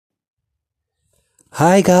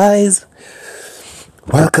Hi guys,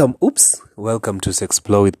 welcome to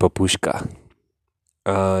Sexplore with Papushka.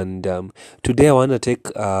 And today I want to take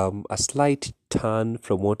a slight turn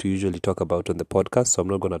from what we usually talk about on the podcast. So I'm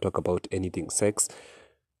not going to talk about anything sex,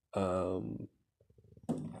 um,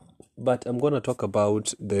 but I'm going to talk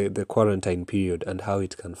about the quarantine period and how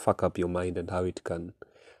it can fuck up your mind and how it can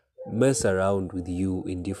mess around with you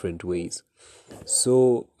in different ways.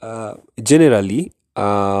 So, generally,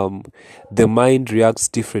 the mind reacts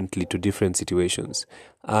differently to different situations.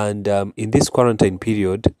 And in this quarantine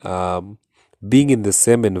period, being in the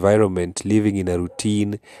same environment, living in a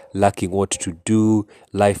routine, lacking what to do,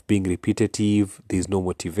 life being repetitive, there's no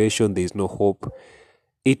motivation, there's no hope,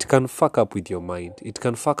 it can fuck up with your mind. It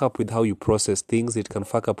can fuck up with how you process things. It can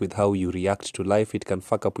fuck up with how you react to life. It can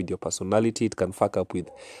fuck up with your personality. It can fuck up with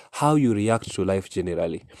how you react to life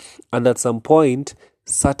generally. And at some point,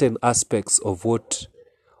 certain aspects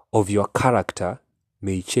of your character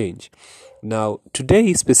may change. Now,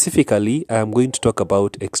 today specifically, I am going to talk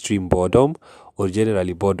about extreme boredom, or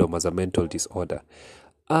generally boredom as a mental disorder.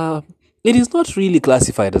 Uh, it is not really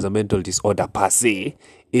classified as a mental disorder per se.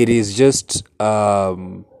 It is just a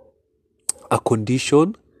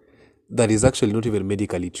condition that is actually not even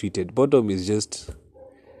medically treated. Boredom is just,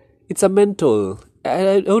 it's a mental.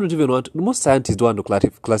 I don't even want. Most scientists don't want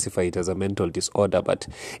to classify it as a mental disorder, but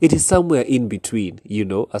it is somewhere in between.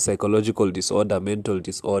 A psychological disorder, mental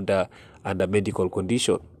disorder, and a medical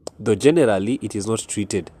condition. Though generally, it is not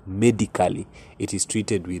treated medically. It is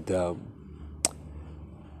treated with.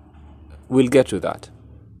 We'll get to that.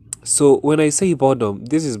 So when I say boredom,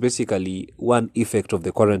 this is basically one effect of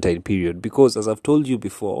the quarantine period because, as I've told you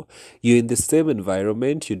before, you're in the same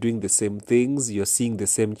environment, you're doing the same things, you're seeing the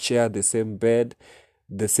same chair, the same bed,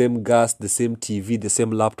 the same gas, the same TV, the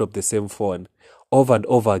same laptop, the same phone, over and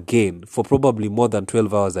over again for probably more than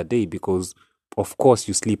 12 hours a day because, of course,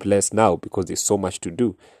 you sleep less now because there's so much to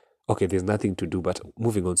do. Okay, there's nothing to do, but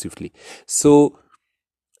moving on swiftly. So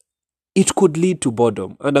it could lead to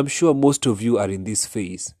boredom, and I'm sure most of you are in this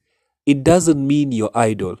phase. It doesn't mean you're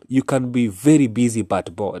idle. You can be very busy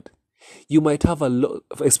but bored. You might have a lot,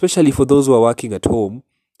 especially for those who are working at home,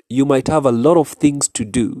 you might have a lot of things to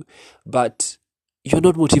do, but you're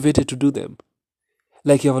not motivated to do them.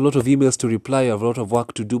 Like you have a lot of emails to reply, you have a lot of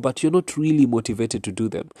work to do, but you're not really motivated to do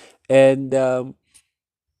them. And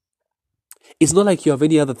it's not like you have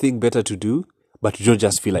any other thing better to do, but you don't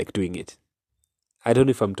just feel like doing it. I don't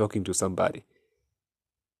know if I'm talking to somebody.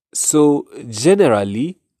 So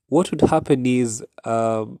generally, what would happen is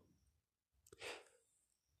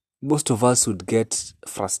most of us would get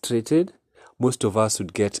frustrated, most of us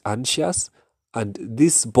would get anxious, and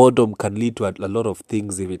this boredom can lead to a lot of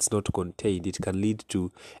things if it's not contained. It can lead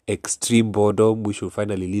to extreme boredom, which will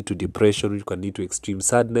finally lead to depression, which can lead to extreme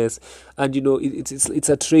sadness. And it's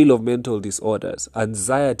a trail of mental disorders.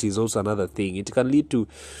 Anxiety is also another thing. It can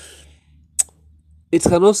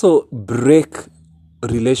also break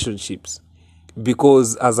relationships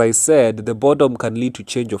because, as I said, the boredom can lead to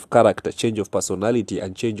change of character, change of personality,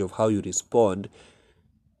 and change of how you respond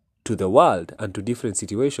to the world and to different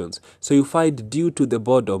situations. So you find due to the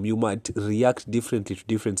boredom, you might react differently to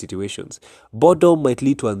different situations. Boredom might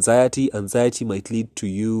lead to anxiety. Anxiety might lead to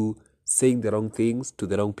you saying the wrong things to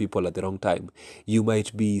the wrong people at the wrong time. You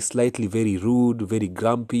might be slightly very rude, very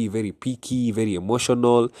grumpy, very picky, very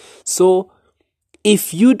emotional. So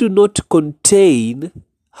if you do not contain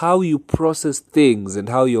how you process things and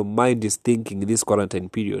how your mind is thinking in this quarantine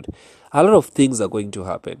period, a lot of things are going to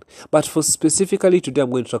happen. But for specifically today, I'm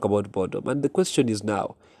going to talk about boredom. And the question is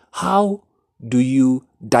now, how do you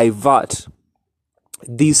divert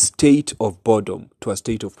this state of boredom to a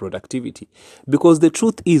state of productivity? Because the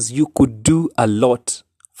truth is, you could do a lot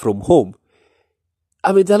from home.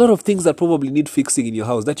 I mean, there are a lot of things that probably need fixing in your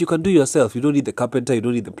house that you can do yourself. You don't need the carpenter, you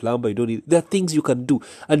don't need the plumber, there are things you can do.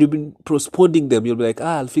 And you've been postponing them. You'll be like,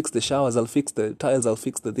 I'll fix the showers, I'll fix the tiles, I'll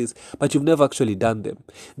fix the this. But you've never actually done them.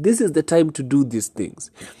 This is the time to do these things.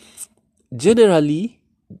 Generally,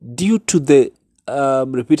 due to the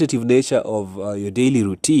repetitive nature of your daily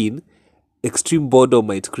routine, extreme boredom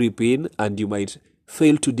might creep in and you might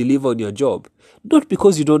fail to deliver on your job. Not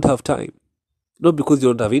because you don't have time. Not because you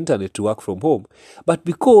don't have internet to work from home, but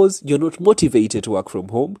because you're not motivated to work from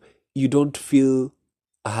home, you don't feel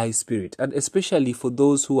a high spirit. And especially for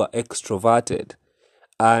those who are extroverted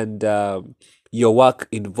and your work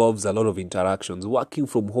involves a lot of interactions, working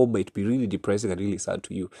from home might be really depressing and really sad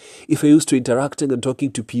to you. If you're used to interacting and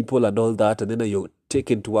talking to people and all that, and then you're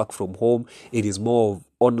taken to work from home, it is more of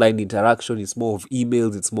online interaction, it's more of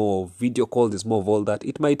emails, it's more of video calls, it's more of all that.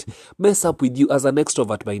 It might mess up with you as an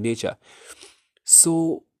extrovert by nature.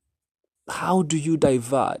 So how do you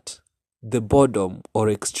divert the boredom or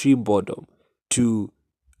extreme boredom to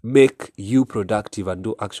make you productive and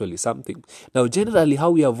do actually something? Now, generally,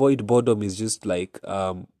 how we avoid boredom is just like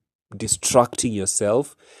distracting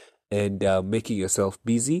yourself and making yourself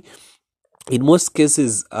busy. In most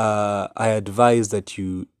cases, I advise that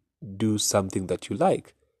you do something that you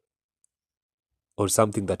like or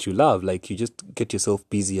something that you love. Like, you just get yourself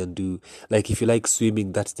busy and do, like, if you like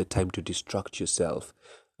swimming, that's the time to distract yourself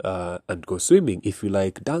and go swimming. If you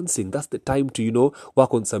like dancing, that's the time to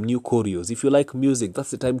work on some new choreos. If you like music,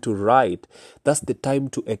 that's the time to write. That's the time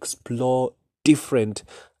to explore different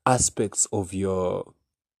aspects of your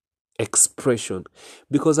expression,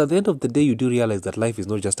 because at the end of the day, you do realize that life is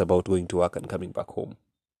not just about going to work and coming back home.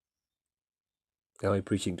 Am I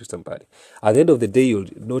preaching to somebody? At the end of the day, you'll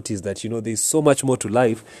notice that there's so much more to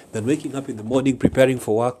life than waking up in the morning, preparing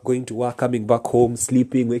for work, going to work, coming back home,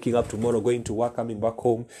 sleeping, waking up tomorrow, going to work, coming back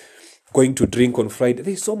home, going to drink on Friday.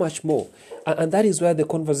 There's so much more, and that is where the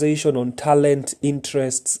conversation on talent,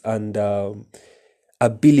 interests, and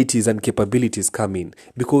abilities and capabilities come in.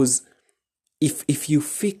 Because if you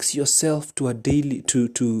fix yourself to a daily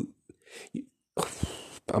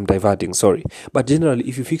I'm diverting, sorry. But generally,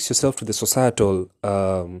 if you fix yourself to the societal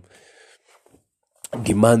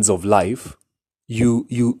demands of life, you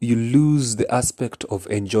lose the aspect of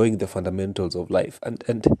enjoying the fundamentals of life.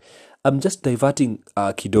 And I'm just diverting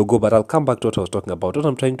kidogo, but I'll come back to what I was talking about. What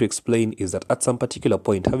I'm trying to explain is that at some particular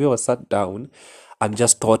point, have you ever sat down and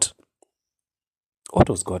just thought, what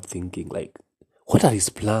was God thinking? Like, what are his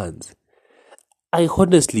plans? I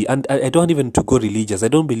honestly, and I don't even to go religious, I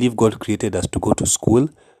don't believe God created us to go to school,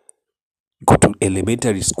 go to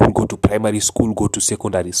elementary school, go to primary school, go to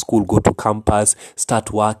secondary school, go to campus,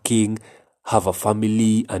 start working, have a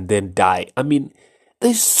family, and then die. I mean,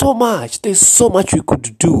 there's so much we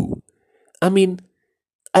could do. I mean,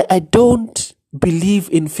 I don't believe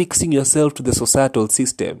in fixing yourself to the societal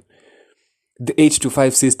system. The 8 to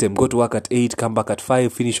 5 system, go to work at 8, come back at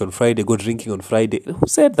 5, finish on Friday, go drinking on Friday. Who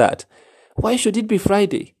said that? Why should it be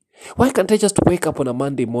Friday? Why can't I just wake up on a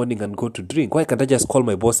Monday morning and go to drink? Why can't I just call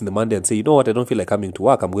my boss in the Monday and say, you know what, I don't feel like coming to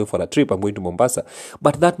work. I'm going for a trip. I'm going to Mombasa.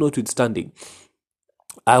 But that notwithstanding,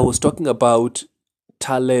 I was talking about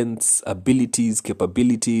talents, abilities,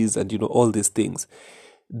 capabilities, and all these things.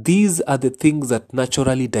 These are the things that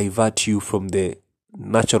naturally divert you from the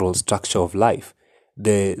natural structure of life.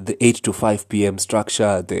 The 8 to 5 p.m.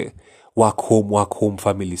 structure, the work home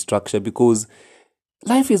family structure, because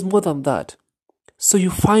life is more than that. So you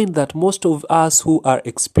find that most of us who are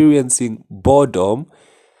experiencing boredom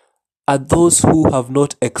are those who have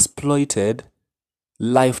not exploited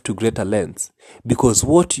life to greater lengths, because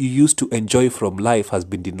what you used to enjoy from life has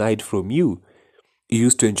been denied from you. You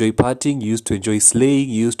used to enjoy partying, you used to enjoy slaying,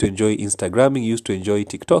 you used to enjoy Instagramming, you used to enjoy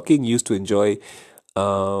TikToking, you used to enjoy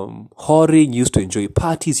whoring, you used to enjoy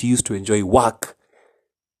parties, you used to enjoy work.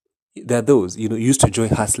 There are those, you used to enjoy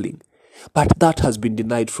hustling. But that has been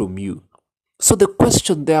denied from you. So the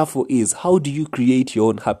question therefore is, how do you create your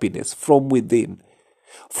own happiness from within?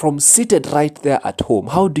 From seated right there at home,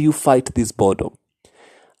 how do you fight this boredom?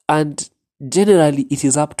 And generally, it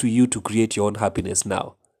is up to you to create your own happiness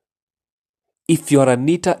now. If you're a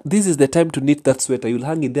knitter, this is the time to knit that sweater. You'll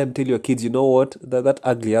hang it there and tell your kids, you know what, that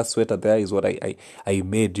ugly ass sweater there is what I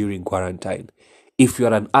made during quarantine. If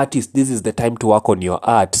you're an artist, this is the time to work on your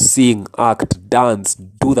art. Sing, act, dance,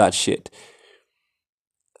 do that shit.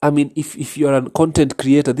 I mean, if you're a content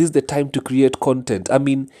creator, this is the time to create content. I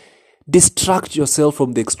mean, distract yourself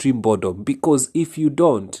from the extreme boredom, because if you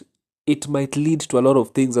don't, it might lead to a lot of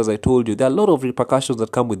things. As I told you, there are a lot of repercussions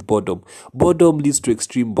that come with boredom. Boredom leads to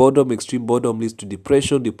extreme boredom leads to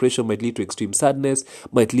depression might lead to extreme sadness,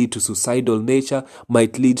 might lead to suicidal nature,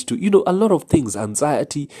 might lead to a lot of things,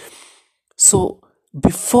 anxiety. So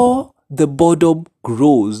before the boredom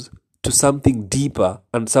grows to something deeper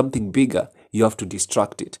and something bigger, you have to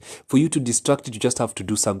distract it. For you to distract it, you just have to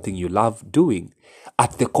do something you love doing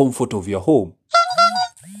at the comfort of your home.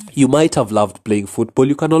 You might have loved playing football.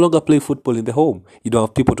 You can no longer play football in the home. You don't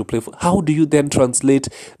have people to play for. How do you then translate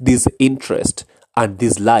this interest and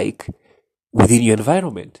this like within your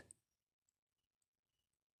environment?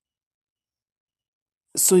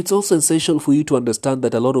 So it's also essential for you to understand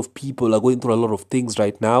that a lot of people are going through a lot of things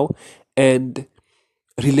right now, and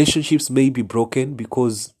relationships may be broken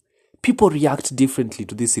because people react differently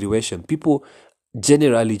to this situation. People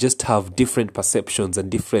generally just have different perceptions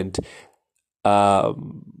and different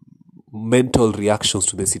mental reactions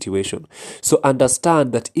to the situation. So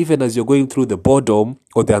understand that even as you're going through the boredom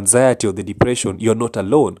or the anxiety or the depression, you're not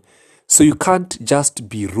alone. So you can't just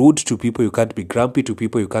be rude to people, you can't be grumpy to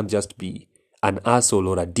people, you can't just be an asshole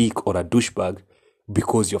or a dick or a douchebag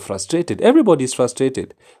because you're frustrated. Everybody's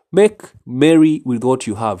frustrated. Make merry with what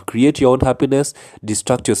you have. Create your own happiness.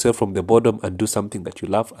 Distract yourself from the boredom and do something that you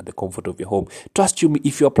love at the comfort of your home. Trust you,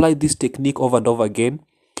 if you apply this technique over and over again,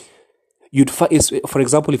 you'd find, for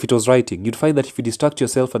example, if it was writing, you'd find that if you distract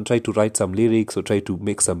yourself and try to write some lyrics or try to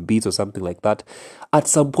make some beats or something like that, at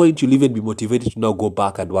some point you'll even be motivated to now go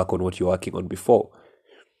back and work on what you're working on before.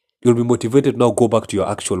 You'll be motivated to now go back to your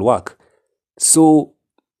actual work. So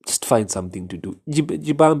just find something to do.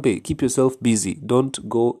 Jibambe, keep yourself busy. Don't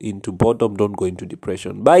go into boredom. Don't go into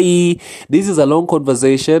depression. Bye. This is a long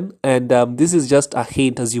conversation, and this is just a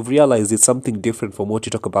hint. As you've realized, it's something different from what you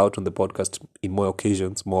talk about on the podcast in more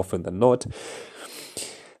occasions, more often than not.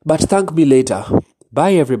 But thank me later.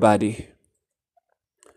 Bye, everybody.